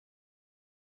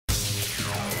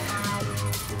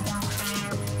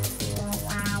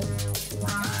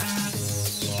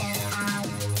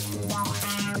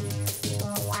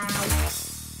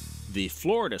the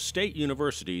Florida State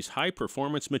University's High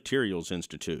Performance Materials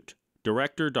Institute.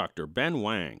 Director Dr. Ben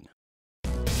Wang.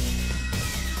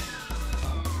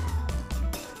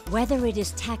 Whether it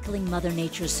is tackling Mother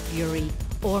Nature's fury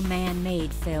or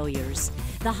man-made failures,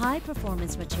 the High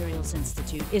Performance Materials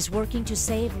Institute is working to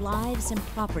save lives and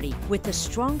property with the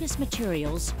strongest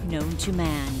materials known to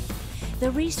man.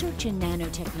 The research in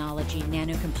nanotechnology,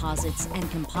 nanocomposites, and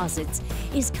composites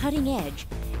is cutting edge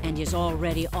and is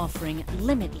already offering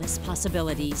limitless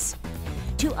possibilities.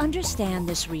 To understand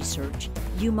this research,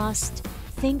 you must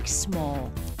think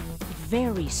small,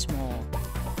 very small.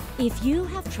 If you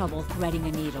have trouble threading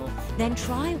a needle, then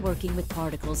try working with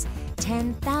particles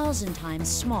 10,000 times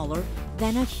smaller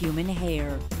than a human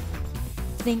hair.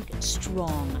 Think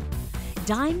strong.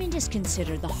 Diamond is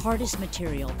considered the hardest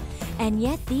material, and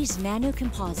yet these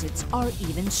nanocomposites are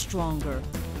even stronger.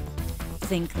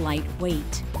 Think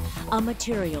lightweight. A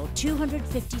material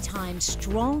 250 times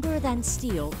stronger than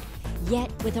steel,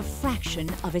 yet with a fraction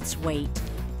of its weight.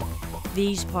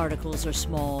 These particles are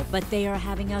small, but they are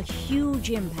having a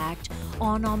huge impact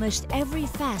on almost every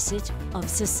facet of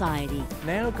society.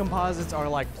 Nanocomposites are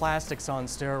like plastics on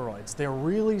steroids. They're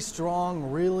really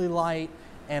strong, really light,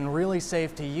 and really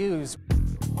safe to use.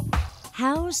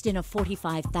 Housed in a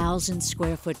 45,000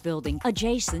 square foot building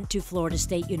adjacent to Florida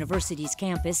State University's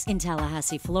campus in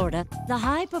Tallahassee, Florida, the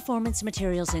High Performance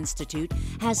Materials Institute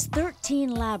has 13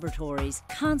 laboratories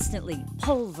constantly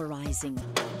pulverizing,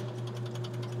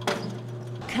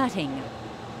 cutting,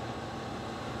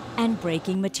 and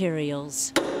breaking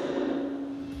materials.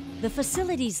 The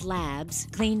facility's labs,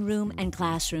 clean room, and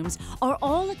classrooms are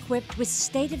all equipped with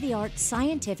state-of-the-art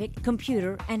scientific,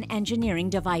 computer, and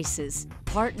engineering devices.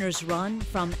 Partners run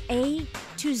from A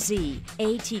to Z,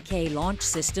 ATK launch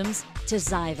systems to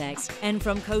Zyvex, and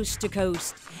from coast to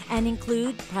coast, and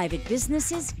include private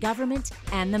businesses, government,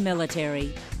 and the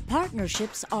military.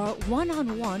 Partnerships are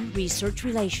one-on-one research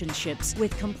relationships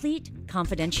with complete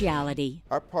confidentiality.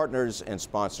 Our partners and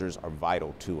sponsors are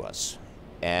vital to us,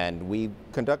 and we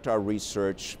conduct our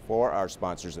research for our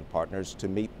sponsors and partners to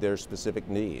meet their specific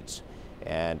needs.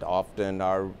 And often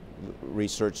our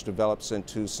research develops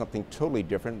into something totally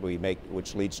different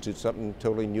which leads to something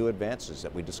totally new advances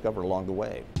that we discover along the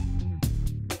way.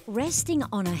 Resting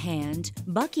on a hand,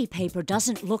 Bucky paper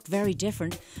doesn't look very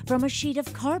different from a sheet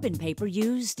of carbon paper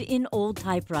used in old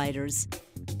typewriters.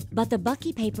 But the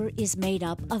Bucky paper is made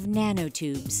up of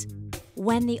nanotubes.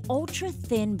 When the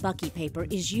ultra-thin Bucky paper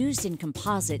is used in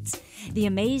composites, the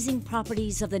amazing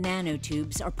properties of the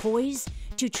nanotubes are poised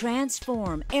to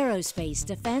transform aerospace,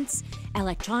 defense,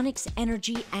 electronics,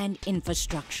 energy, and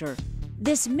infrastructure.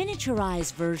 This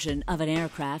miniaturized version of an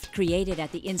aircraft created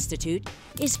at the Institute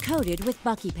is coated with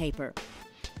Bucky paper.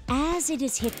 As it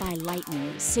is hit by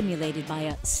lightning simulated by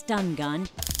a stun gun,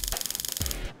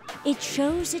 it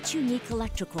shows its unique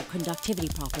electrical conductivity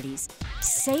properties,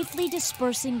 safely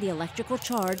dispersing the electrical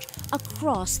charge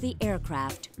across the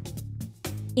aircraft.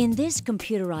 In this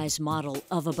computerized model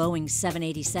of a Boeing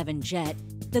 787 jet,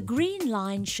 the green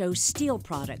line shows steel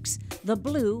products, the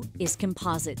blue is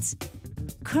composites.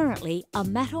 Currently, a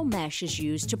metal mesh is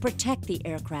used to protect the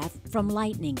aircraft from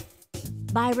lightning.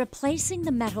 By replacing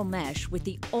the metal mesh with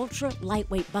the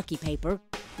ultra-lightweight Bucky paper,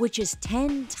 which is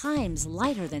 10 times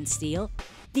lighter than steel,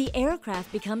 the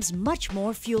aircraft becomes much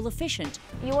more fuel efficient.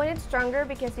 You want it stronger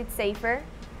because it's safer,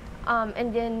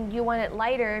 and then you want it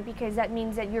lighter because that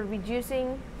means that you're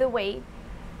reducing the weight,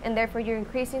 and therefore you're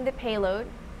increasing the payload,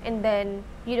 and then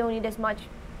you don't need as much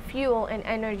fuel and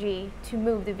energy to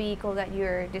move the vehicle that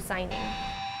you're designing.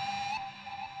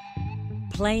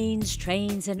 Planes,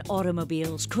 trains, and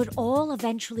automobiles could all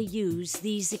eventually use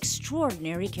these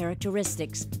extraordinary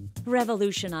characteristics,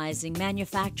 revolutionizing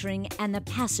manufacturing and the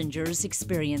passengers'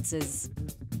 experiences.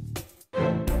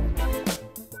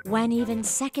 When even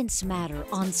seconds matter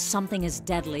on something as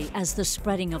deadly as the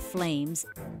spreading of flames,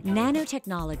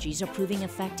 nanotechnologies are proving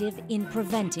effective in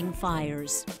preventing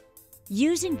fires.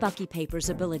 Using Bucky paper's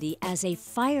ability as a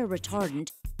fire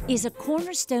retardant is a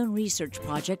cornerstone research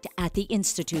project at the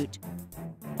Institute.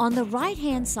 On the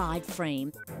right-hand side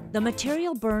frame, the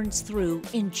material burns through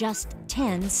in just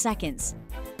 10 seconds.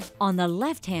 On the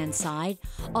left-hand side,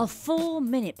 a full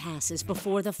minute passes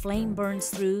before the flame burns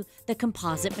through the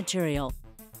composite material.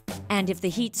 And if the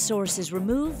heat source is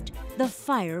removed, the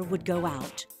fire would go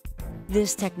out.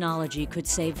 This technology could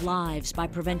save lives by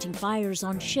preventing fires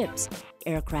on ships,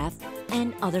 aircraft,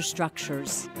 and other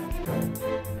structures.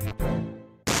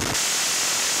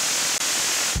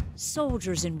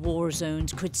 Soldiers in war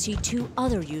zones could see two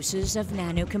other uses of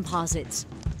nanocomposites.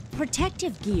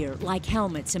 Protective gear like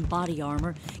helmets and body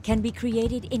armor can be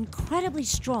created incredibly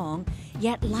strong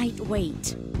yet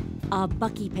lightweight. A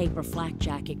Bucky paper flak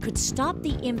jacket could stop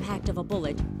the impact of a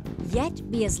bullet,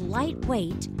 yet be as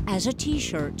lightweight as a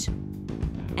t-shirt.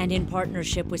 And in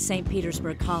partnership with St.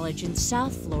 Petersburg College in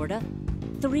South Florida,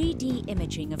 3D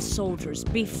imaging of soldiers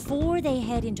before they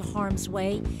head into harm's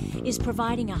way is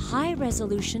providing a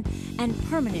high-resolution and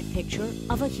permanent picture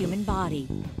of a human body,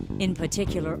 in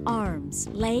particular arms,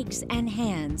 legs, and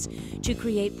hands, to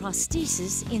create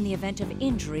prosthesis in the event of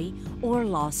injury or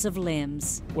loss of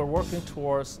limbs. We're working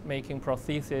towards making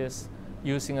prostheses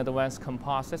using advanced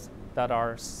composites that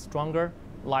are stronger,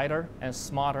 lighter, and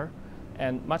smarter,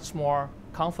 and much more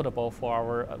comfortable for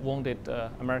our wounded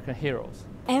American heroes.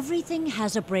 Everything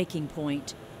has a breaking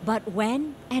point, but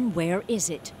when and where is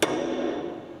it?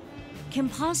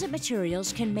 Composite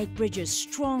materials can make bridges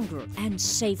stronger and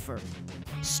safer.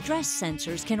 Stress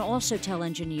sensors can also tell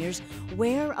engineers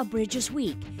where a bridge is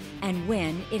weak and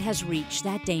when it has reached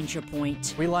that danger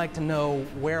point. We like to know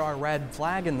where our red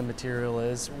flag in the material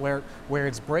is, where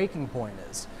its breaking point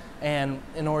is. And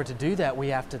in order to do that, we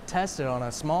have to test it on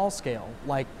a small scale,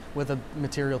 like with a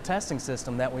material testing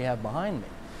system that we have behind me.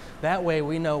 That way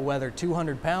we know whether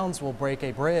 200 pounds will break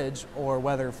a bridge or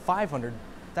whether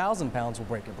 500,000 pounds will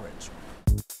break a bridge.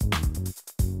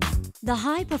 The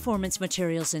High Performance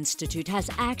Materials Institute has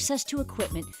access to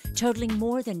equipment totaling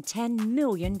more than $10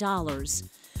 million.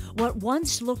 What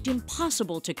once looked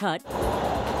impossible to cut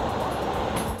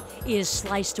is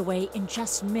sliced away in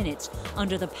just minutes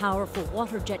under the powerful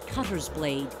water jet cutter's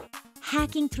blade,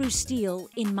 hacking through steel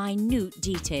in minute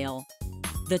detail.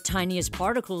 The tiniest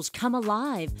particles come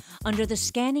alive under the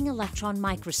scanning electron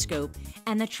microscope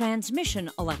and the transmission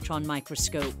electron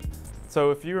microscope. So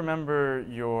if you remember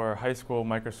your high school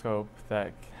microscope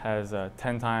that has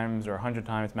 10 times or 100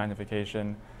 times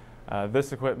magnification,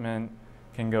 this equipment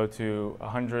can go to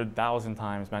 100,000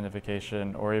 times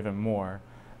magnification or even more,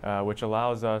 which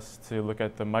allows us to look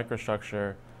at the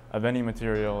microstructure of any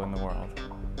material in the world.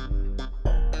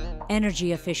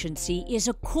 Energy efficiency is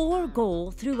a core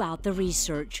goal throughout the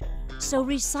research, so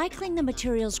recycling the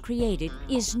materials created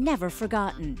is never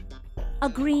forgotten. A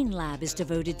green lab is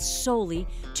devoted solely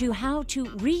to how to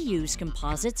reuse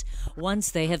composites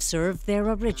once they have served their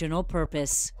original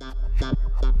purpose.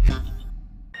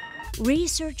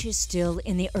 Research is still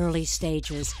in the early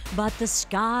stages, but the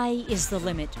sky is the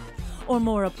limit, or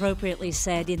more appropriately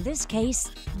said, in this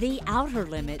case, the outer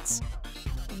limits.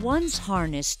 Once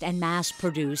harnessed and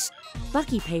mass-produced,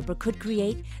 Bucky paper could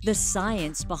create the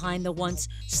science behind the once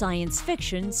science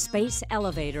fiction space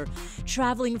elevator,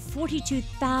 traveling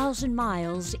 42,000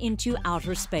 miles into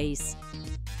outer space.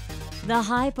 The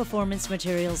High Performance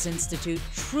Materials Institute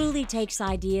truly takes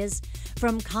ideas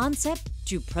from concept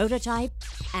to prototype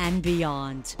and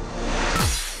beyond.